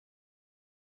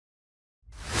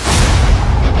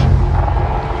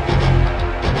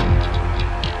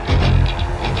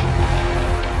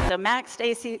Max,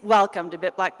 Stacy, welcome to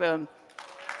BitBlockBoom.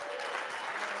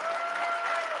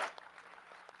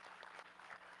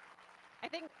 I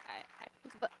think,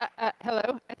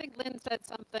 hello, I think Lynn said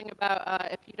something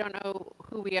about if you don't know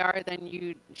who we are, then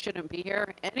you shouldn't be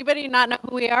here. Anybody not know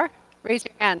who we are? Raise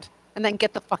your hand and then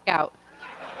get the fuck out.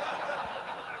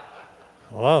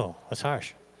 Whoa, that's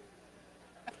harsh.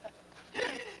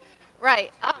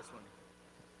 Right.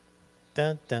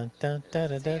 Dun, dun, dun, dun,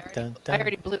 dun, dun, dun, I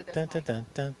already blew this dun, mic. dun,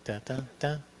 dun, dun, dun,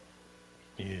 dun.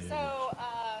 Yeah. So,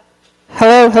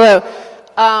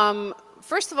 hello.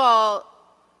 First of all,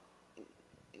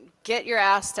 get your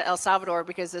ass to El Salvador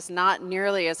because it's not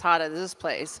nearly as hot as this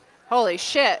place. Holy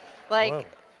shit. Like, Whoa.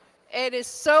 it is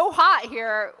so hot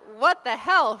here. What the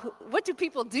hell? What do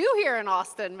people do here in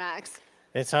Austin, Max?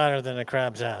 It's hotter than a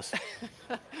crab's ass.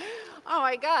 Oh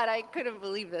my God, I couldn't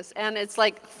believe this. And it's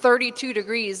like 32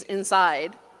 degrees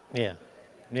inside. Yeah.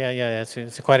 Yeah,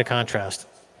 it's quite a contrast.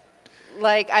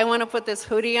 Like, I want to put this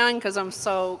hoodie on because I'm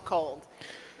so cold.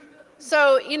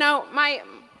 So, you know,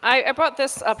 I brought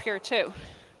this up here too,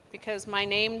 because my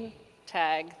name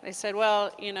tag, they said,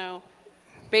 well, you know,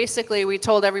 basically we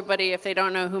told everybody if they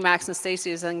don't know who Max and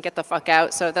Stacy is, then get the fuck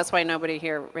out. So that's why nobody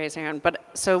here raised their hand. But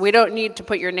so we don't need to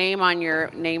put your name on your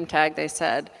name tag, they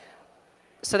said.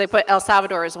 So they put El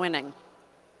Salvador as winning.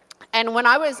 And when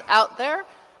I was out there,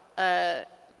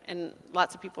 and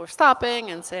lots of people were stopping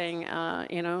and saying,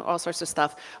 you know, all sorts of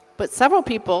stuff. But several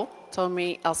people told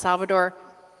me El Salvador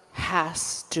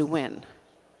has to win.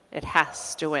 It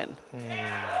has to win.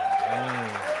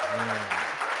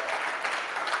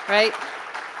 Right?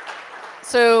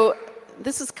 So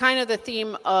this is kind of the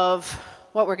theme of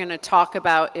what we're going to talk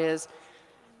about is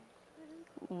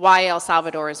why El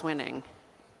Salvador is winning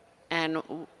and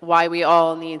why we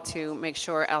all need to make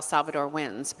sure El Salvador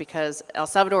wins, because El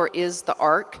Salvador is the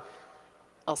ARC.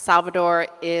 El Salvador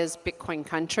is Bitcoin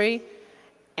country,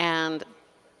 and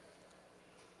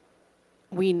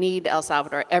we need El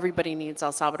Salvador. Everybody needs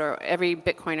El Salvador. Every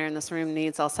Bitcoiner in this room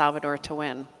needs El Salvador to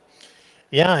win.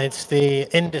 Yeah, it's the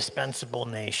indispensable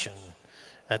nation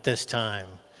at this time.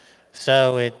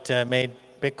 So it made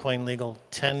Bitcoin legal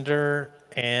tender,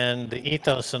 and the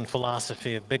ethos and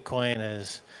philosophy of Bitcoin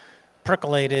is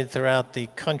percolated throughout the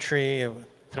country,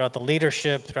 throughout the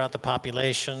leadership, throughout the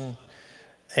population,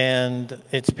 and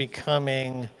it's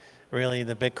becoming really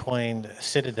the Bitcoin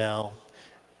citadel.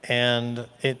 And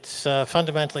it's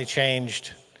fundamentally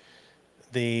changed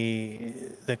the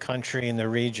country and the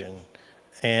region.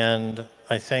 And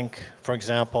I think, for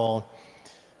example,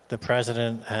 the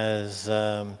president has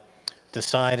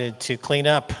decided to clean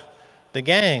up the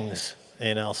gangs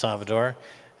in El Salvador,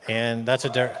 and that's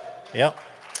yep.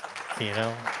 You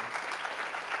know,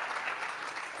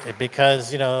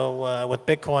 because, you know, with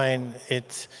Bitcoin,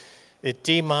 it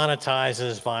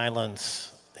demonetizes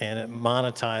violence and it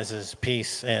monetizes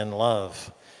peace and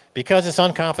love because it's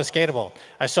unconfiscatable.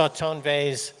 I saw Tone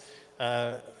Vay's,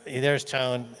 there's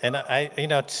Tone, and you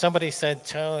know, somebody said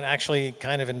Tone actually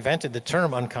kind of invented the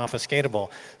term unconfiscatable.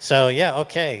 So yeah,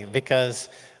 okay, because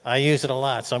I use it a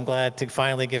lot, so I'm glad to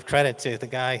finally give credit to the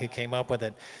guy who came up with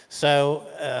it. So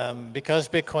because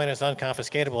Bitcoin is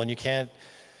unconfiscatable and you can't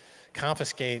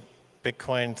confiscate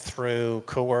Bitcoin through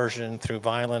coercion, through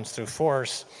violence, through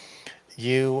force,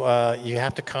 you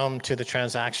have to come to the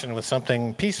transaction with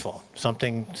something peaceful,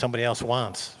 something somebody else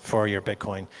wants for your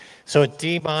Bitcoin. So it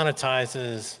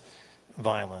demonetizes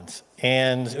violence.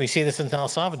 And we see this in El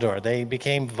Salvador. They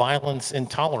became violence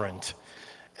intolerant.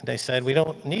 They said, we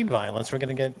don't need violence. We're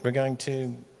going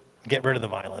to get rid of the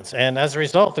violence. And as a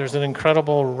result, there's an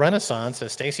incredible renaissance,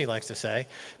 as Stacy likes to say.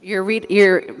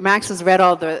 Max has read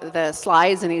all the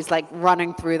slides, and he's like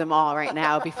running through them all right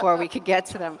now before we could get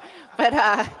to them.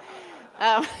 But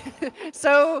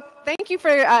so thank you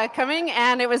for coming,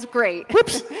 and it was great.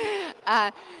 Whoops.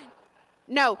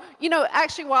 No, you know,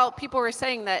 actually, while people were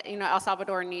saying that, you know, El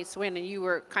Salvador needs to win, and you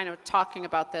were kind of talking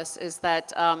about this, is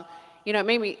that you know, it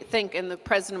made me think, and the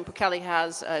President Bukele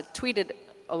has tweeted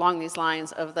along these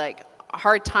lines of like,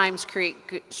 hard times create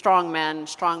strong men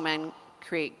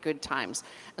create good times.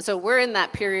 And so we're in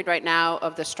that period right now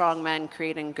of the strong men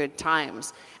creating good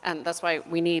times. And that's why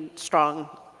we need strong,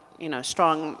 you know,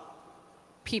 strong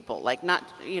people, like not,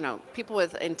 you know, people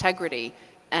with integrity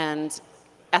and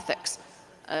ethics,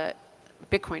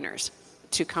 Bitcoiners,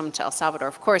 to come to El Salvador.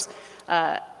 Of course,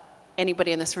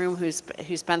 anybody in this room who's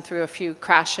been through a few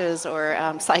crashes or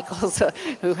cycles,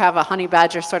 who have a honey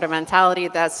badger sort of mentality,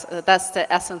 that's the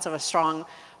essence of a strong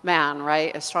man,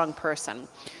 right? A strong person.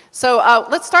 So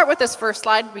let's start with this first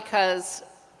slide, because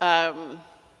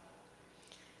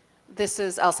this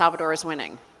is El Salvador is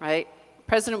winning, right?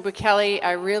 President Bukele,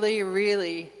 I really,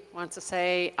 really wants to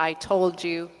say, I told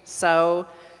you so.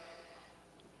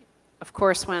 Of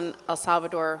course, when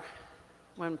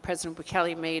President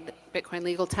Bukele made Bitcoin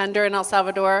legal tender in El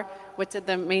Salvador, what did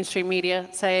the mainstream media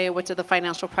say? What did the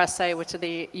financial press say? What did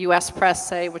the US press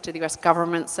say? What did the US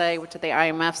government say? What did the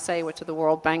IMF say? What did the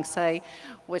World Bank say?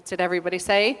 What did everybody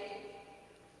say?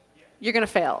 You're going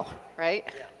to fail, right?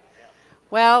 Yeah.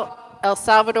 Well, El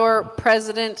Salvador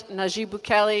President Nayib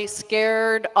Bukele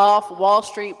scared off Wall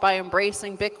Street by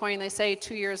embracing Bitcoin. They say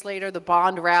 2 years later, the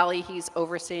bond rally he's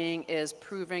overseeing is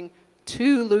proving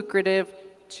too lucrative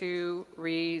to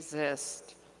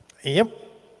resist. Yep.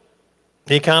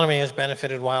 The economy has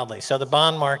benefited wildly. So the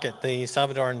bond market, the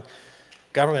Salvadoran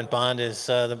government bond is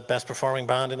the best performing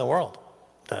bond in the world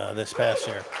this past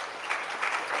year.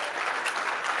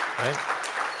 Right?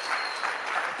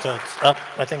 So it's up,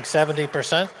 I think,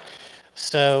 70%.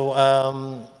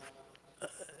 So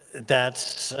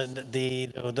that's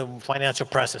the financial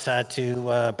press has had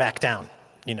to back down,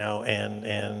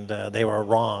 and they were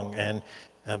wrong. And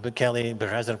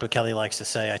President Bukele likes to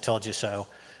say, "I told you so,"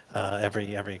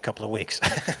 every couple of weeks.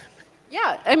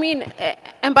 Yeah, I mean,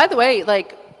 and by the way,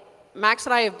 like Max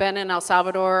and I have been in El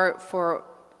Salvador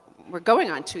we're going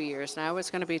on 2 years now.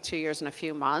 It's going to be 2 years in a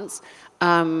few months.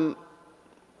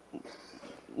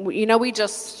 We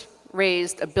just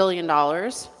raised $1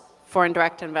 billion foreign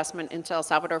direct investment into El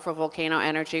Salvador for volcano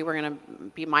energy. We're going to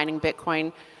be mining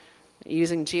Bitcoin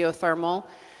using geothermal.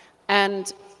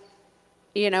 And,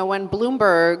 when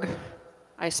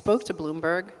I spoke to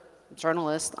Bloomberg, a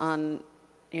journalist, on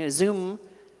Zoom,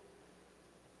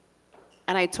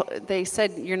 and they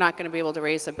said, you're not going to be able to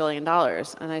raise $1 billion.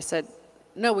 And I said,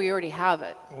 no, we already have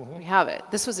it. Mm-hmm. We have it.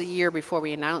 This was a year before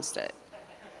we announced it.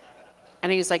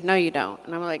 And he's like, no, you don't.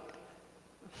 And I'm like,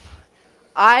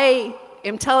 I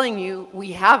am telling you,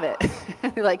 we have it.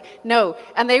 Like, no.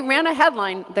 And they ran a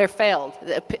headline, they're failed.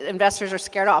 The investors are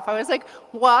scared off. I was like,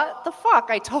 what the fuck?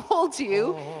 I told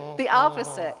you the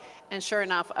opposite. And sure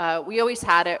enough, we always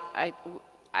had it.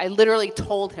 I literally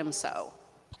told him so.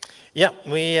 Yeah,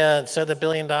 so the $1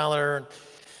 billion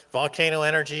volcano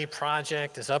energy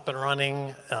project is up and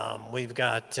running. We've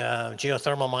got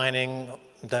geothermal mining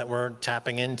that we're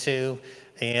tapping into,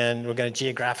 and we're going to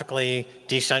geographically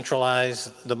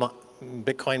decentralize the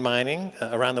Bitcoin mining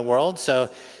around the world. So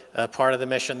part of the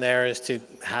mission there is to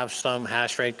have some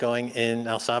hash rate going in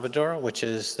El Salvador, which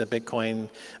is the Bitcoin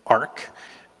ARC,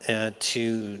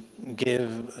 to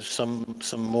give some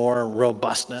more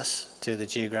robustness to the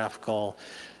geographical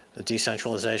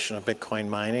decentralization of Bitcoin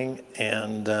mining.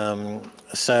 And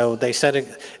so they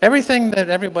said everything that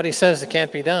everybody says that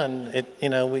can't be done,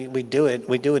 we do it.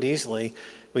 We do it easily.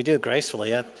 We do it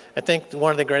gracefully. I think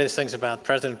one of the greatest things about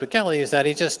President Bukele is that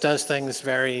he just does things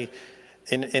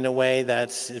in a way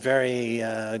that's very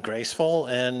graceful,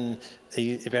 and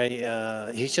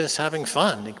he's just having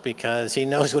fun because he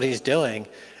knows what he's doing,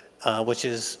 which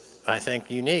is, I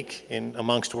think, unique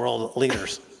amongst world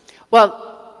leaders.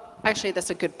 Well, actually,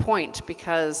 that's a good point,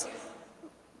 because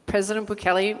President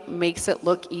Bukele makes it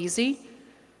look easy,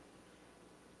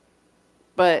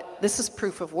 but this is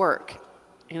proof of work.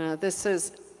 This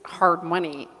is hard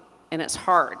money, and it's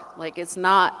hard. Like, it's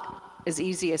not as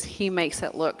easy as he makes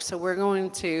it look. So we're going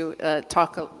to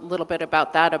talk a little bit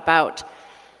about that, about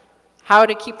how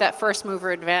to keep that first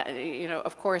mover advantage.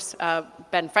 Of course,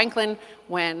 Ben Franklin,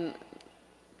 when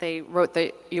they wrote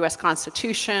the U.S.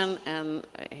 Constitution, and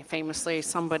famously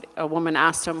a woman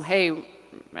asked him, hey,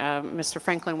 Mr.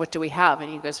 Franklin, what do we have? And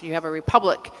he goes, you have a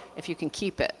republic if you can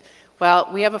keep it. Well,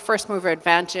 we have a first mover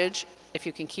advantage if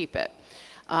you can keep it.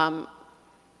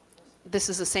 This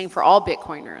is the same for all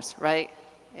Bitcoiners, right?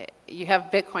 You have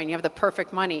Bitcoin, you have the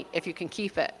perfect money if you can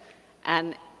keep it.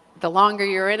 And the longer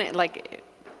you're in it, like,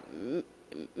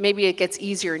 maybe it gets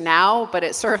easier now, but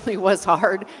it certainly was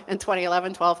hard in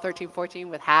 2011, 12, 13, 14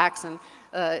 with hacks and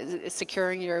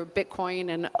securing your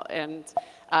Bitcoin and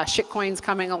shitcoins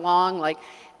coming along. Like,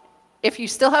 if you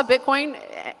still have Bitcoin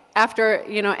after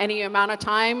any amount of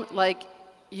time, like,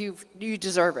 you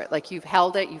deserve it. Like, you've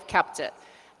held it, you've kept it.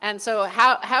 And so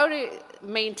how to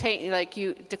maintain, like,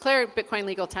 you declare Bitcoin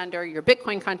legal tender, you're a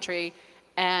Bitcoin country,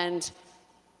 and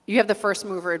you have the first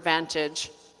mover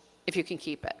advantage if you can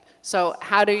keep it. So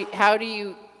how do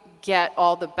you get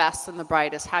all the best and the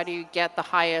brightest? How do you get the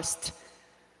highest,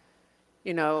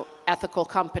 ethical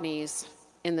companies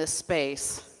in this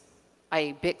space,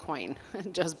 i.e. Bitcoin,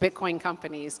 just Bitcoin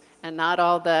companies, and not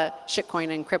all the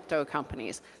shitcoin and crypto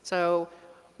companies? So,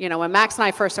 when Max and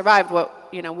I first arrived,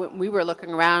 we were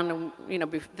looking around, and,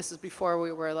 this is before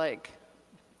we were like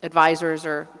advisors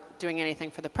or doing anything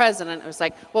for the president. It was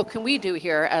like, what can we do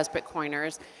here as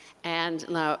Bitcoiners? And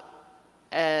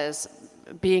as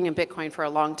being in Bitcoin for a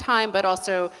long time, but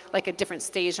also like a different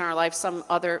stage in our life. Some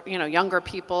other, younger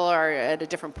people are at a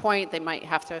different point. They might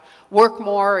have to work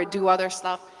more or do other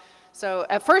stuff. So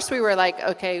at first we were like,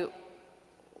 okay,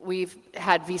 we've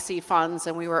had VC funds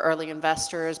and we were early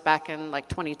investors back in like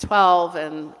 2012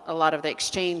 and a lot of the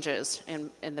exchanges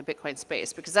in the Bitcoin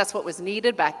space, because that's what was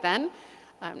needed back then.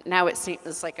 Now it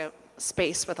seems like a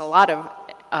space with a lot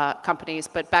of companies,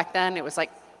 but back then it was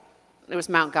like, it was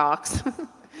Mt. Gox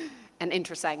and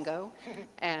Intersango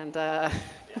and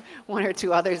one or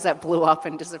two others that blew up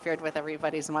and disappeared with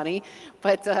everybody's money.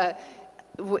 But,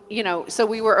 so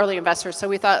we were early investors. So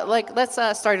we thought, like, let's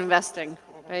start investing,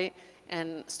 right?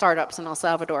 And startups in El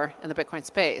Salvador in the Bitcoin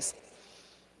space.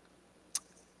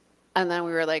 And then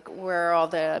we were like, where are all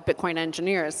the Bitcoin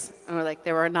engineers? And we're like,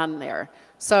 there were none there.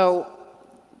 So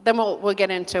then we'll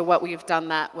get into what we've done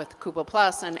that with Kubo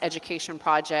Plus and education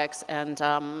projects and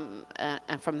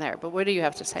from there. But what do you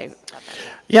have to say about that?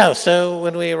 Yeah, so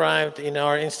when we arrived,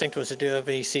 our instinct was to do a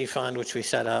VC fund, which we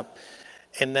set up.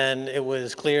 And then it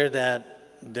was clear that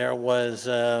there was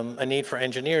a need for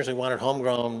engineers. We wanted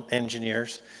homegrown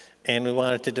engineers, and we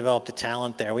wanted to develop the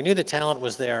talent there. We knew the talent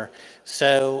was there.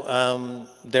 So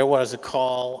there was a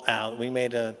call out. We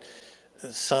made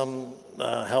some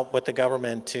help with the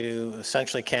government to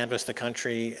essentially canvass the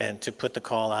country and to put the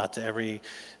call out to every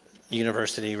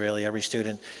university, really, every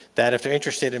student, that if they're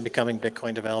interested in becoming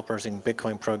Bitcoin developers and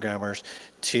Bitcoin programmers,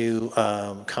 to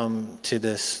come to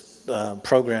this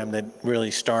program that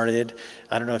really started.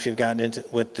 I don't know if you've gotten into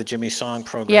with the Jimmy Song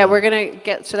program. Yeah, we're going to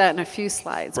get to that in a few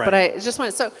slides. Right. But I just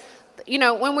want to, so,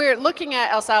 when we're looking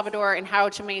at El Salvador and how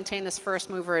to maintain this first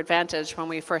mover advantage when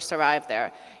we first arrived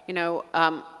there,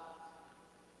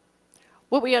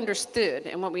 what we understood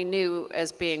and what we knew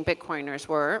as being Bitcoiners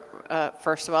were,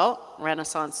 first of all,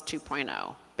 Renaissance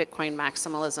 2.0, Bitcoin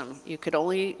maximalism. You could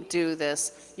only do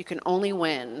this, you can only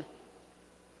win.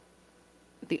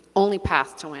 The only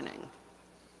path to winning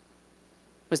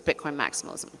was Bitcoin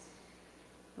maximalism,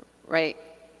 right?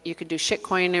 You could do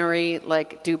shitcoinery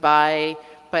like Dubai,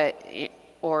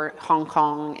 or Hong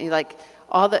Kong, like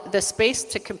all the space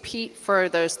to compete for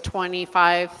those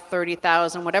 25,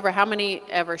 30,000, whatever, how many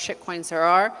ever shitcoins there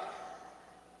are,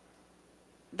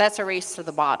 that's a race to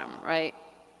the bottom, right?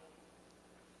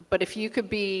 But if you could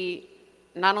be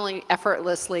not only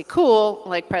effortlessly cool,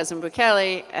 like President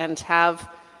Bukele, and have,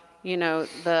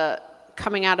 the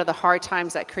coming out of the hard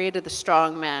times that created the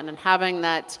strong men, and having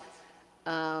that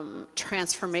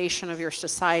transformation of your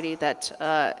society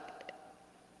that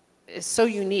is so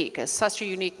unique, is such a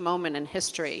unique moment in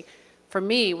history. For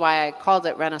me, why I called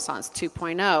it Renaissance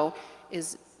 2.0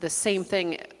 is the same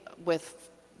thing with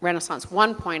Renaissance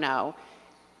 1.0,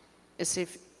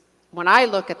 is when I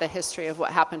look at the history of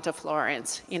what happened to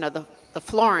Florence, the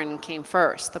florin came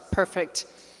first, the perfect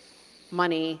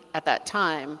money at that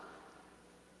time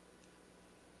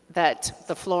that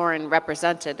the florin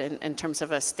represented in terms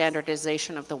of a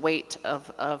standardization of the weight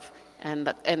and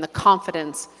the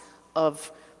confidence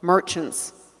of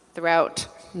merchants throughout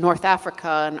North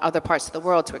Africa and other parts of the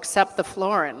world to accept the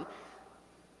florin.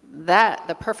 That,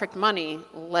 the perfect money,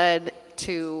 led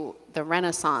to the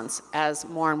Renaissance as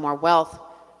more and more wealth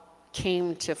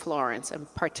came to Florence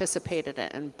and participated in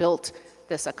and built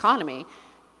this economy.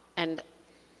 And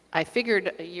I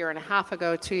figured a year and a half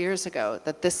ago, 2 years ago,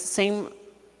 that this same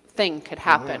thing could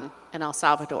happen in El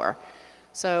Salvador.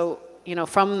 So,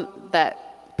 from that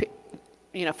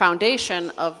foundation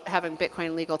of having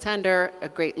Bitcoin legal tender, a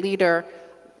great leader,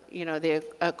 the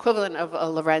equivalent of a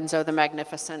Lorenzo the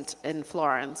Magnificent in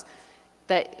Florence,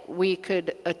 that we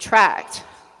could attract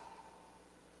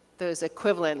those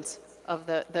equivalents of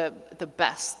the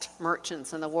best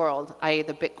merchants in the world, i.e.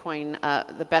 the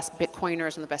best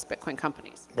Bitcoiners and the best Bitcoin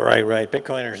companies. Right.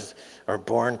 Bitcoiners are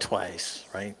born twice,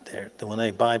 right? When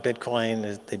they buy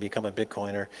Bitcoin, they become a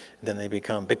Bitcoiner, then they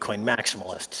become Bitcoin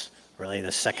maximalists. Really,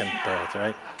 the second birth,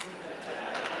 right?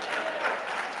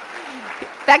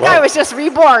 That guy was just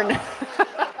reborn.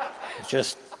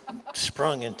 Just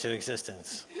sprung into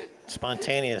existence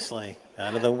spontaneously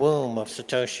out of the womb of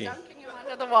Satoshi. Dunking him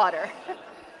under the water.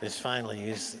 He's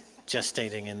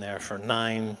gestating in there for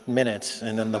 9 minutes,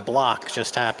 and then the block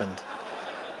just happened.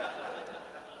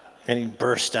 And he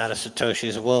burst out of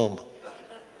Satoshi's womb.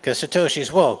 Because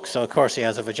Satoshi's woke, so of course he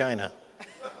has a vagina.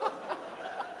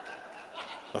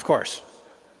 Of course.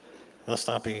 Let's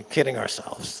not be kidding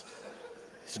ourselves.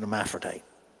 He's an hermaphrodite.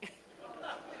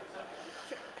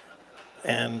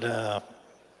 And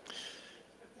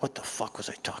what the fuck was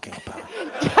I talking about?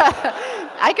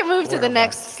 I can move to the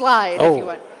next slide if you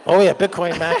want. Oh yeah,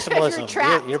 Bitcoin maximalism.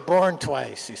 You're you're born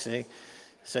twice, you see.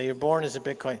 So you're born as a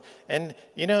Bitcoin. And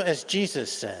as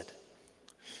Jesus said,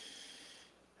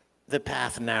 the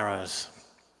path narrows.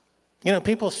 You know,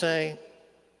 people say,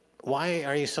 why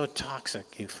are you so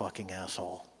toxic, you fucking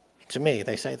asshole? To me,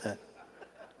 they say that.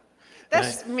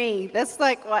 That's me. That's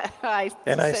like what I say.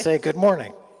 And I say, good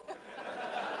morning.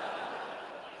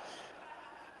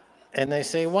 And they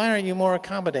say, why aren't you more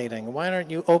accommodating? Why don't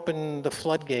you open the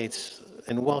floodgates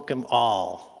and welcome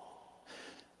all?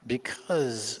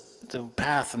 Because the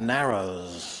path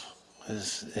narrows,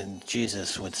 and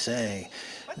Jesus would say.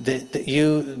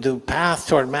 The path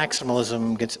toward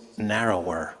maximalism gets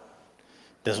narrower,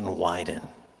 doesn't widen,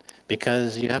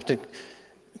 because you have to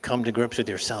come to grips with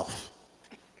yourself.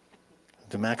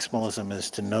 The maximalism is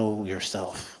to know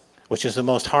yourself, which is the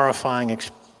most horrifying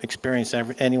experience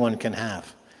anyone can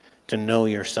have, to know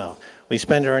yourself. We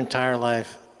spend our entire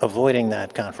life avoiding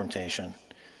that confrontation.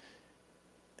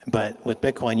 But with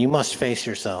Bitcoin, you must face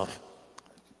yourself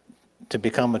to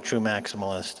become a true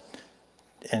maximalist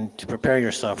and to prepare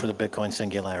yourself for the Bitcoin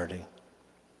singularity,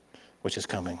 which is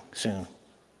coming soon.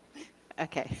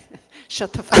 Okay,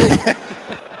 shut the fuck up.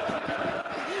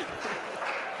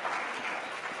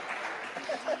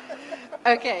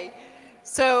 Okay,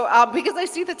 so because I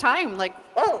see the time, like,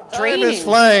 draining. Time is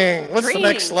flying. What's draining. the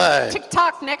next slide?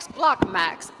 TikTok next block,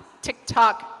 Max.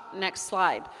 TikTok next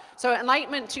slide. So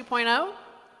Enlightenment 2.0,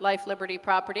 life, liberty,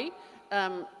 property.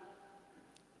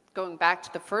 Going back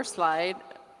to the first slide,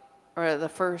 or the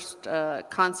first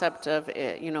concept of,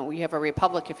 we have a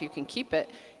republic if you can keep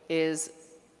it, is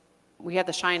we have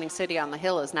the shining city on the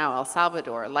hill is now El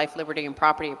Salvador. Life, liberty, and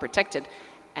property are protected.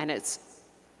 And it's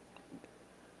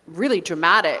really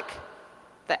dramatic,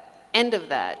 the end of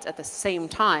that at the same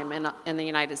time in the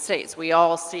United States. We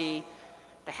all see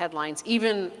the headlines.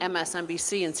 Even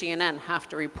MSNBC and CNN have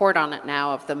to report on it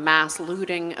now, of the mass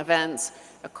looting events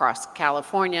across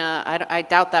California. I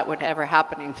doubt that would ever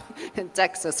happen in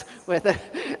Texas.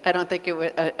 I don't think it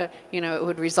would, it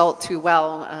would result too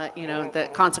well. The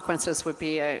consequences would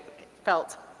be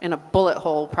felt in a bullet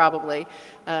hole probably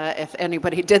if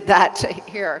anybody did that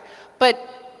here. But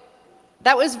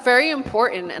that was very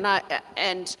important.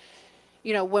 And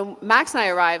when Max and I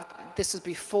arrived, this was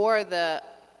before the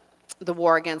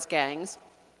war against gangs.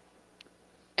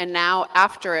 And now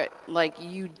after it, like,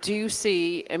 you do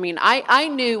see, I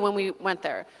knew when we went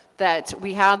there that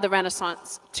we had the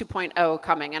Renaissance 2.0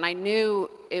 coming, and I knew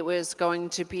it was going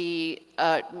to be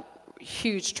a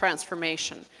huge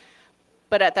transformation.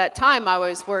 But at that time, I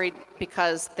was worried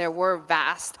because there were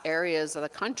vast areas of the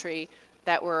country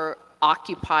that were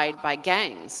occupied by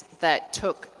gangs that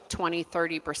took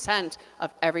 20–30%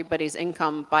 of everybody's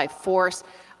income by force.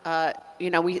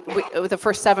 The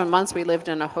first 7 months we lived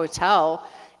in a hotel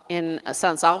in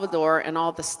San Salvador, and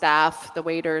all the staff, the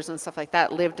waiters and stuff like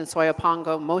that, lived in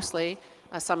Soyapango mostly,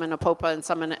 some in Apopa and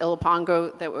some in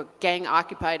Ilopango, that were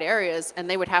gang-occupied areas, and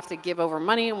they would have to give over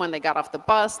money when they got off the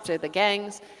bus to the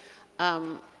gangs.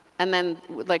 And then,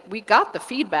 like, we got the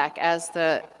feedback as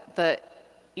the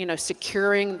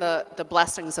securing the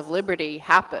blessings of liberty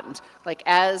happened. Like,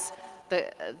 as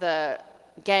the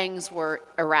gangs were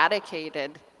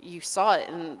eradicated, you saw it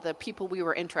in the people we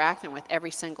were interacting with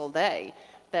every single day,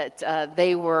 that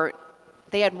they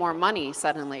had more money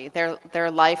suddenly.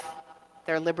 Their life,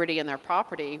 their liberty, and their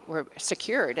property were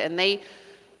secured, and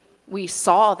we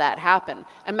saw that happen.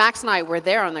 And Max and I were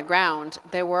there on the ground.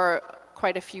 There were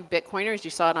quite a few Bitcoiners,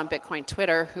 you saw it on Bitcoin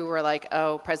Twitter, who were like,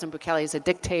 oh, President Bukele is a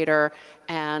dictator,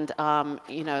 and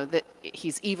that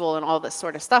he's evil and all this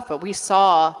sort of stuff. But we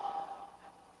saw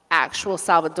actual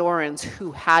Salvadorans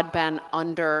who had been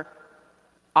under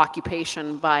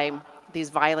occupation by these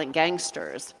violent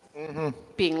gangsters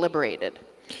being liberated.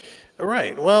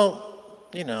 Right. Well,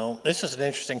 this is an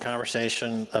interesting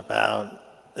conversation about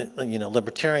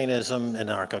libertarianism,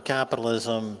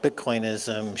 anarcho-capitalism,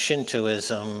 Bitcoinism,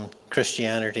 Shintoism,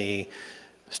 Christianity,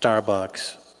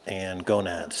 Starbucks, and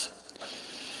gonads.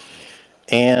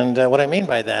 And what I mean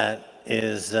by that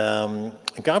is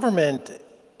government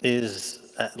is,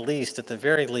 at the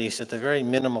very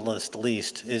minimalist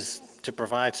least, is to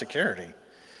provide security.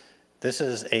 This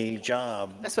is a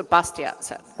job. That's what Bastiat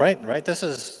said. Right. This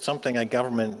is something a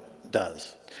government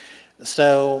does.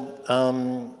 So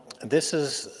this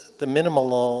is the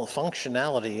minimal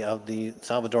functionality of the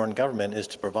Salvadoran government, is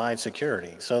to provide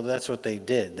security. So that's what they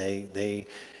did. They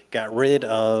got rid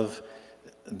of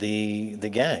the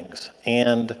gangs,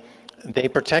 and they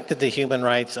protected the human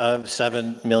rights of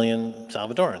 7 million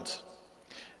Salvadorans.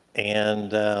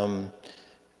 And I'm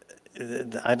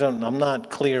not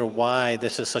clear why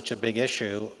this is such a big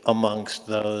issue amongst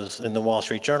those in the Wall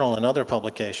Street Journal and other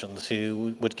publications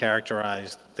who would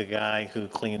characterize the guy who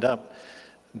cleaned up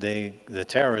the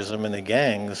terrorism and the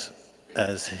gangs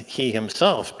as he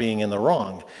himself being in the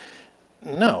wrong.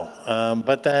 No,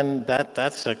 but then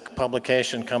that's a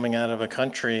publication coming out of a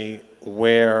country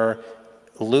where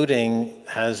looting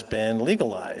has been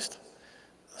legalized.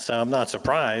 So I'm not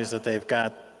surprised that they've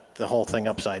got the whole thing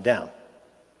upside down.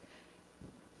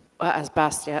 Well, as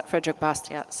Frederick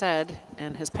Bastiat said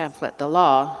in his pamphlet, The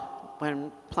Law,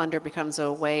 when plunder becomes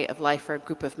a way of life for a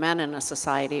group of men in a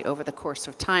society, over the course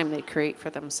of time, they create for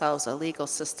themselves a legal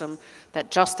system that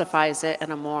justifies it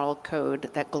and a moral code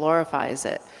that glorifies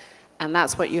it. And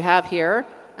that's what you have here,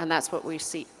 and that's what we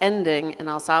see ending in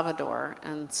El Salvador.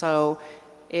 And so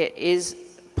it is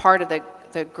part of the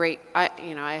great, I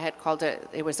had called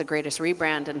it was the greatest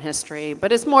rebrand in history,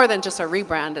 but it's more than just a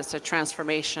rebrand, it's a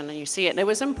transformation, and you see it, and it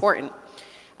was important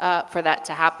for that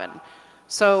to happen.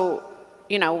 So,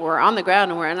 we're on the ground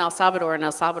and we're in El Salvador, and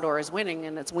El Salvador is winning,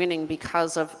 and it's winning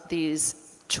because of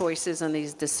these choices and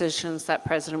these decisions that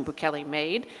President Bukele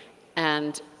made.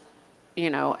 And,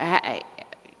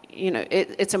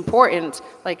 it's important,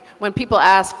 like when people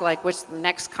ask, like, what's the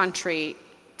next country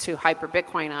to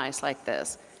hyper-Bitcoinize like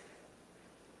this?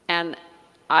 And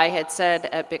I had said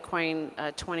at Bitcoin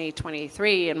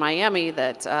 2023 in Miami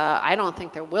that I don't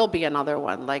think there will be another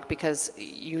one, because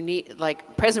you need,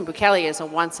 President Bukele is a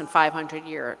once in 500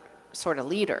 year sort of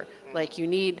leader. Like, you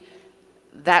need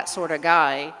that sort of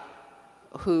guy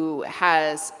who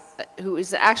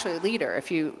is actually a leader. If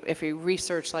you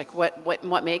research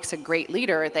what makes a great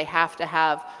leader, they have to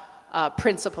have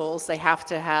principles, they have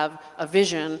to have a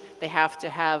vision, they have to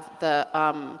have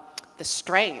the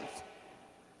strength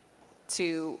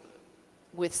to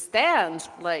withstand,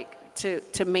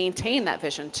 to maintain that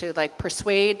vision, to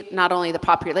persuade not only the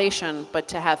population, but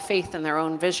to have faith in their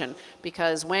own vision.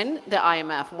 Because when the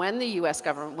IMF, when the US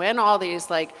government, when all these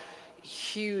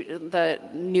huge, the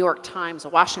New York Times, the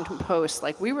Washington Post,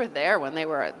 we were there when they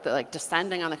were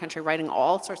descending on the country, writing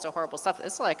all sorts of horrible stuff.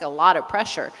 It's a lot of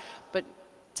pressure. But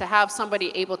to have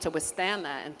somebody able to withstand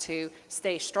that and to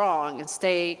stay strong and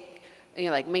stay,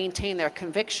 maintain their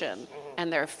conviction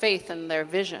and their faith and their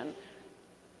vision.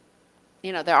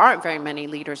 There aren't very many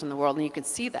leaders in the world, and you can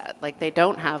see that. They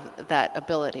don't have that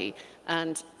ability.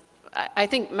 And I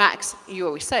think, Max, you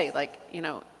always say,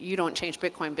 you don't change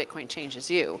Bitcoin, Bitcoin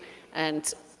changes you.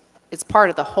 And it's part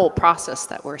of the whole process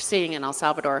that we're seeing in El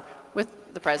Salvador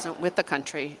with the president, with the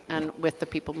country, and with the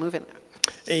people moving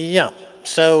there. Yeah,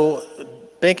 so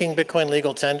making Bitcoin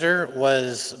legal tender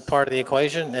was part of the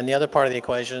equation, and the other part of the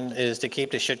equation is to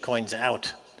keep the shitcoins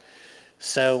out.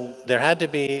 So there had to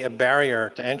be a barrier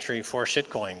to entry for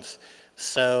shitcoins.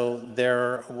 So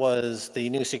there was the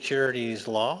new securities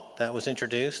law that was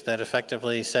introduced that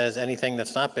effectively says anything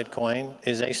that's not Bitcoin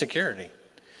is a security.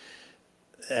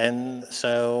 And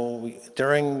so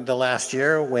during the last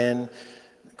year, when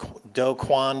Do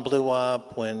Kwon blew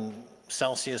up, when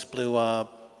Celsius blew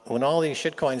up, when all these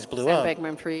shitcoins blew up,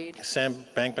 Sam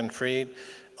Bankman-Fried,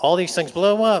 all these things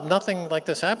blew up, nothing like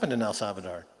this happened in El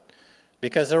Salvador.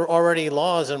 Because there were already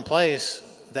laws in place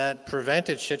that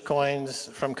prevented shitcoins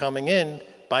from coming in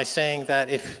by saying that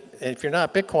if you're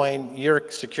not Bitcoin, you're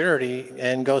security,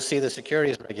 and go see the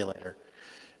securities regulator.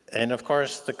 And of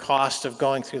course, the cost of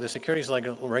going through the securities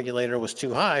regulator was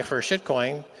too high for a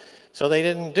shitcoin, so they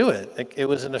didn't do it. It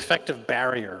was an effective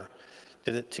barrier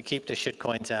to keep the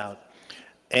shitcoins out.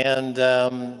 And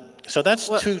so that's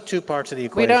two parts of the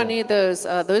equation. We don't need those.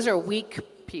 Those are weak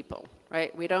people,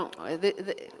 right? We don't.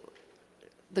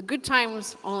 The good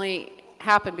times only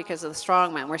happen because of the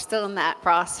strong man. We're still in that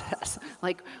process.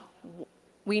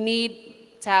 We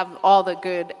need to have all the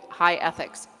good, high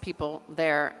ethics people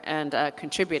there and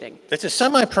contributing. It's a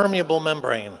semi-permeable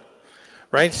membrane,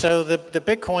 right? So the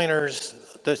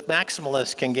Bitcoiners, the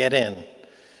maximalists can get in,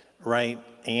 right?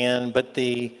 But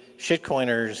the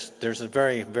shitcoiners, there's a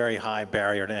very, very high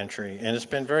barrier to entry, and it's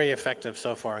been very effective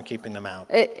so far in keeping them out.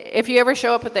 If you ever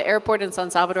show up at the airport in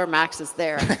San Salvador, Max is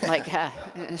there,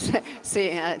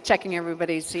 checking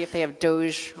everybody, see if they have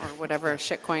Doge or whatever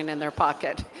shitcoin in their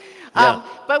pocket. Yeah.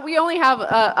 But we only have,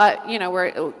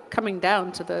 we're coming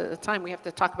down to the time we have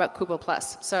to talk about Kubo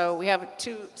Plus. So we have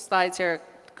 2 slides here,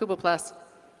 Kubo Plus.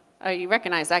 You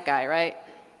recognize that guy, right?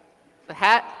 The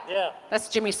hat? Yeah. That's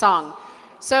Jimmy Song.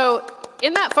 So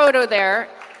in that photo there,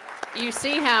 you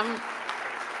see him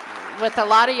with a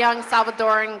lot of young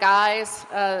Salvadoran guys.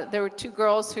 There were 2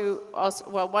 girls who also,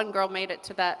 one girl made it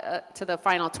to the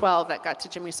final 12 that got to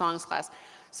Jimmy Song's class.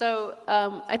 So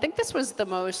I think this was the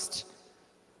most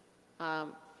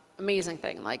amazing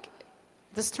thing.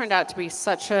 This turned out to be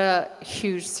such a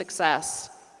huge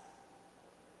success.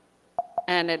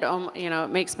 And it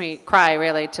makes me cry,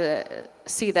 really, to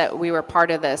see that we were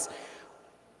part of this.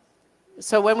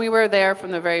 So when we were there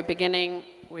from the very beginning,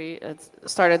 we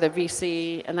started the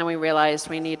VC, and then we realized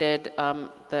we needed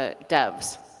the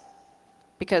devs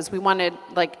because we wanted,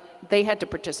 like, they had to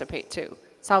participate too.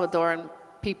 Salvadoran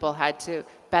people had to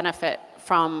benefit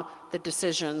from the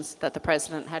decisions that the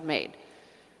president had made.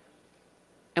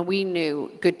 And we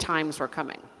knew good times were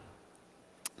coming.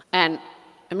 And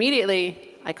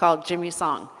immediately, I called Jimmy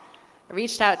Song. I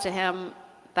reached out to him.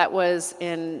 That was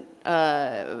in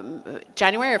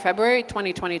January or February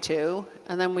 2022.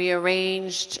 And then we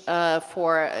arranged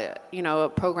for a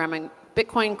programming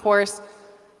Bitcoin course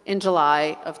in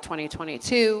July of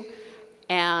 2022.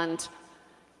 And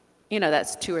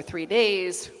that's 2 or 3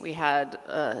 days. We had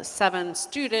 7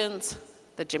 students,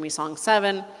 the Jimmy Song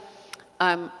 7.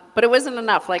 But it wasn't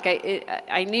enough. Like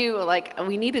I knew like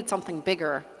we needed something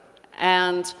bigger.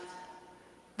 And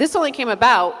this only came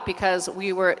about because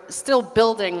we were still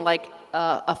building like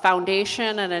a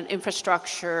foundation and an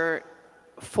infrastructure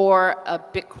for a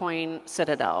Bitcoin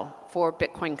citadel, for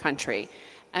Bitcoin country.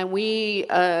 And we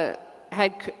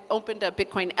had opened a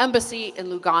Bitcoin embassy in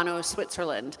Lugano,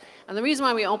 Switzerland. And the reason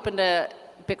why we opened a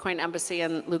Bitcoin embassy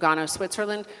in Lugano,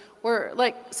 Switzerland were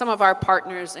like some of our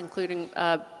partners, including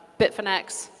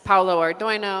Bitfinex, Paolo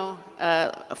Arduino,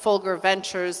 Folger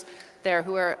Ventures there,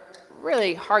 who are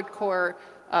really hardcore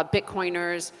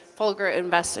Bitcoiners. Folger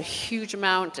invests a huge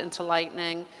amount into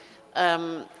Lightning.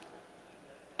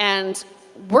 And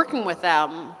working with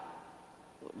them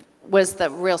was the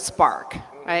real spark,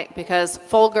 right? Because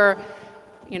Folger,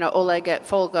 Oleg at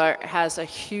Folger has a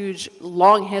huge,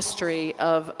 long history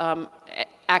of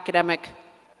academic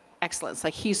excellence.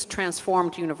 Like he's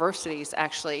transformed universities,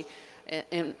 actually.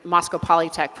 In Moscow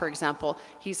Polytech, for example,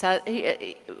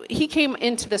 he came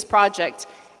into this project,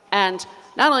 and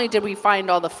not only did we find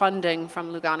all the funding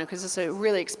from Lugano, because it's a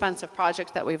really expensive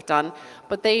project that we've done,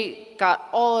 but they got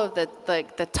all of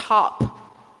the top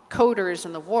coders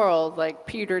in the world, like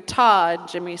Peter Todd,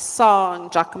 Jimmy Song,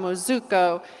 Giacomo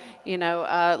Zucco,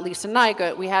 Lisa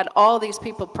Nygaard. We had all these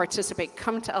people participate,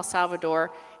 come to El Salvador,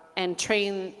 and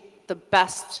train the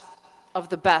best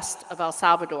of El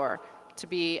Salvador to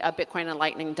be Bitcoin and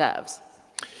Lightning devs.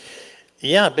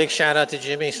 Yeah, big shout out to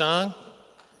Jimmy Song.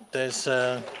 There's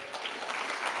a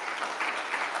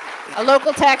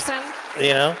local Texan.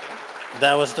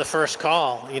 That was the first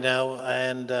call,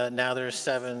 and now there's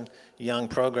 7 young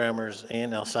programmers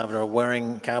in El Salvador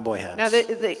wearing cowboy hats.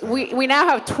 Now we now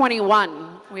have 21.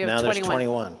 We have now 21. There's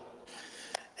 21.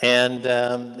 And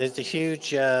there's a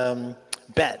huge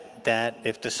bet that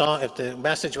if the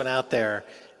message went out there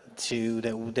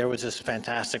that there was this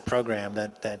fantastic program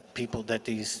that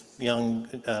these young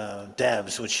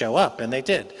devs would show up, and they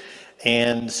did.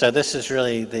 And so this is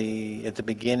really at the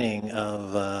beginning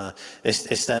of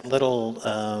it's that little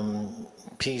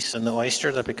piece in the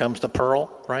oyster that becomes the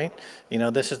pearl, right?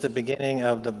 This is the beginning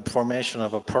of the formation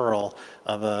of a pearl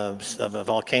of a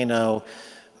volcano,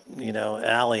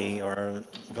 alley, or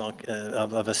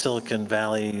of a Silicon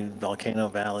Valley, Volcano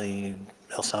Valley,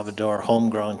 El Salvador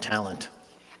homegrown talent.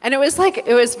 And it was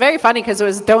very funny because it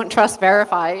was don't trust,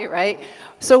 verify, right?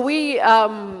 So we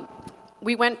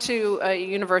went to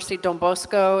University Don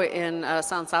Bosco in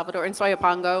San Salvador, in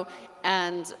Soyapango,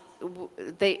 and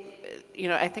they,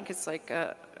 I think it's like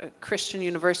a Christian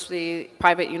university,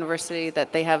 private university,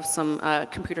 that they have some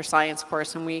computer science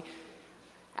course, and we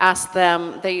asked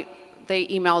them, they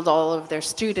emailed all of their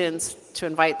students to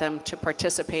invite them to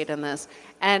participate in this.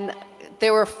 And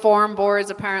there were forum boards,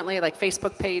 apparently, like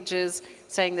Facebook pages,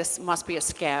 saying this must be a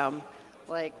scam.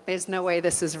 Like, there's no way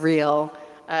this is real.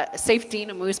 Safe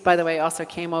Dynamoose, by the way, also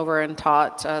came over and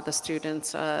taught the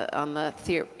students on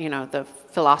the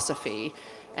philosophy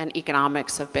and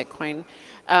economics of Bitcoin.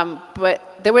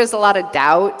 But there was a lot of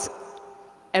doubt.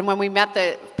 And when we met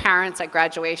the parents at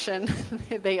graduation,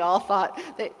 they all thought,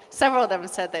 several of them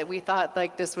said that we thought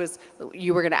like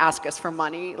you were going to ask us for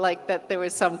money, like that there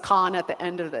was some con at the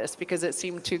end of this because it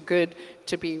seemed too good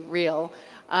to be real.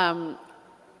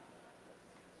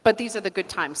 But these are the good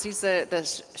times. These are the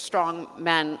strong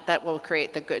men that will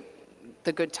create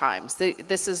the good times.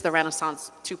 This is the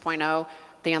Renaissance 2.0,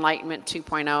 the Enlightenment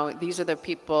 2.0. These are the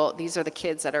people, these are the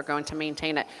kids that are going to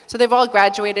maintain it. So they've all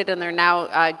graduated and they're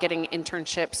now getting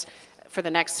internships for the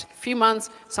next few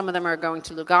months. Some of them are going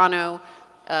to Lugano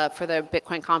for the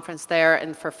Bitcoin conference there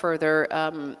and for further,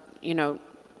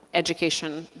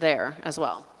 education there as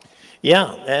well.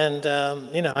 Yeah, and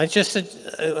I just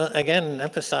again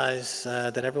emphasize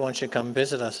that everyone should come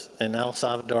visit us in El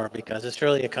Salvador because it's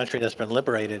really a country that's been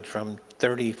liberated from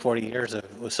 30, 40 years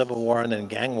of civil war and then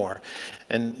gang war.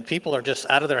 And people are just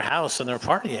out of their house and they're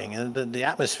partying, and the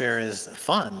atmosphere is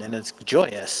fun and it's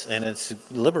joyous and it's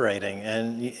liberating,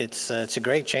 and it's a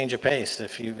great change of pace.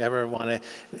 If you ever want to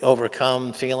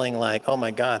overcome feeling like, oh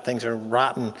my God, things are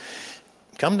rotten,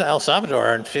 come to El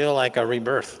Salvador and feel like a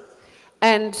rebirth.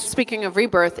 And speaking of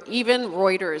rebirth, even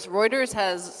Reuters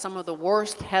has some of the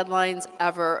worst headlines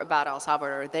ever about El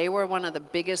Salvador. They were one of the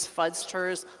biggest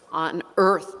fraudsters on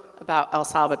earth about El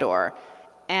Salvador.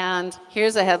 And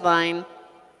here's a headline: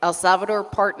 El Salvador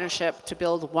partnership to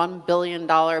build $1 billion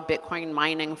Bitcoin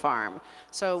mining farm.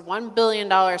 So $1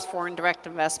 billion foreign direct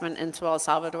investment into El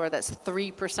Salvador, that's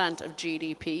 3% of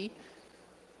GDP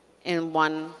in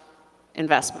one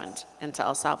investment into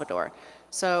El Salvador.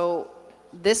 So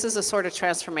this is a sort of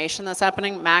transformation that's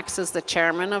happening. Max is the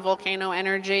chairman of Volcano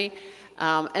Energy,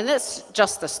 and that's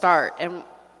just the start. And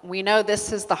we know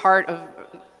this is the heart of,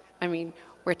 I mean,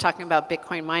 we're talking about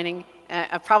Bitcoin mining.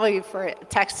 Probably for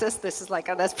Texas, this is like,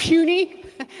 oh, that's puny.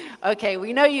 Okay,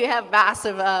 we know you have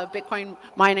massive Bitcoin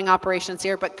mining operations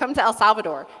here, but come to El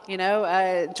Salvador,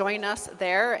 join us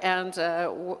there, and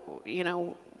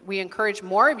we encourage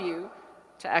more of you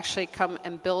to actually come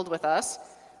and build with us.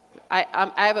 I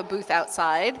have a booth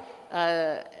outside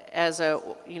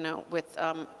with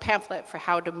pamphlet for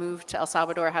how to move to El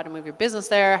Salvador, how to move your business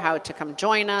there, how to come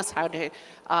join us, how to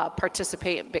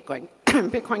participate in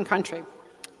Bitcoin country.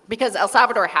 Because El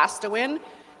Salvador has to win,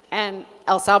 and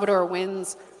El Salvador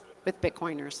wins with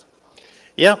Bitcoiners.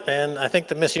 Yep, and I think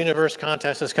the Miss Universe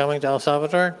contest is coming to El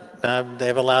Salvador.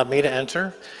 They've allowed me to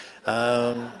enter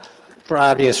for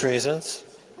obvious reasons.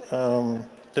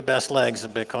 The best legs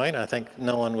of Bitcoin. I think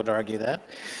no one would argue that.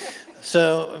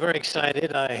 So very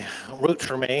excited. I root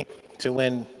for me to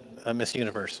win Miss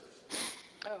Universe.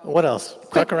 What else?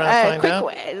 Fuck around, find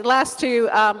out. Last two.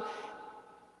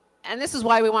 And this is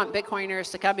why we want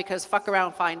Bitcoiners to come, because fuck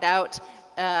around, find out.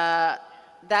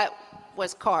 That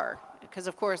was CAR. Because,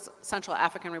 of course, Central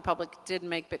African Republic did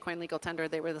make Bitcoin legal tender.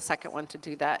 They were the second one to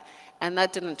do that. And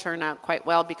that didn't turn out quite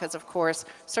well because, of course,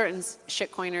 certain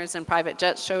shitcoiners and private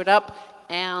jets showed up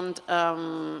and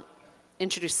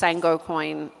introduced Sango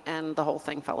coin, and the whole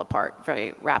thing fell apart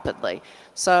very rapidly.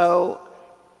 So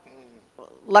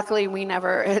luckily, we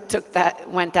never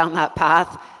went down that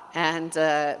path,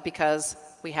 and because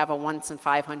we have a once in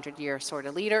 500 year sort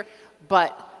of leader.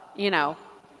 But,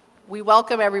 we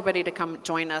welcome everybody to come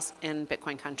join us in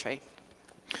Bitcoin country.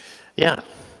 Yeah,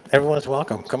 everyone's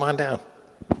welcome. Come on down.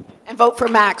 And vote for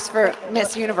Max for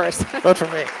Miss Universe. Vote for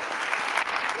me.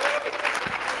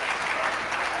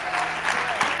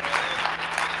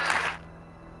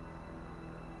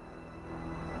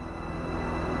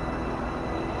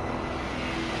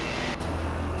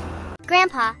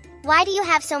 Grandpa, why do you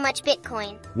have so much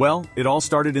Bitcoin? Well, it all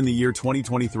started in the year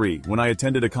 2023 when I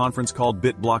attended a conference called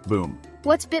BitBlockBoom.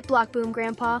 What's BitBlockBoom,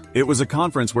 Grandpa? It was a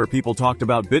conference where people talked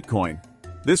about Bitcoin.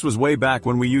 This was way back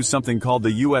when we used something called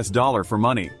the US dollar for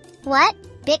money. What?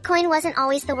 Bitcoin wasn't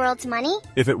always the world's money?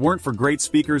 If it weren't for great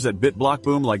speakers at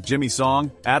BitBlockBoom like Jimmy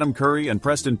Song, Adam Curry, and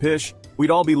Preston Pish,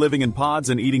 we'd all be living in pods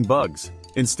and eating bugs.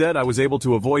 Instead, I was able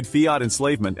to avoid fiat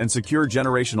enslavement and secure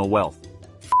generational wealth.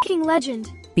 F***ing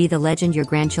legend. Be the legend your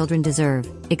grandchildren deserve.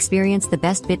 Experience the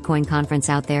best Bitcoin conference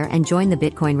out there and join the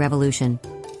Bitcoin revolution.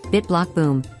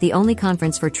 BitBlockBoom, the only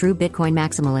conference for true Bitcoin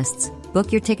maximalists.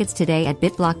 Book your tickets today at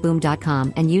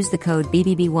bitblockboom.com and use the code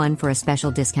BBB1 for a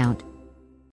special discount.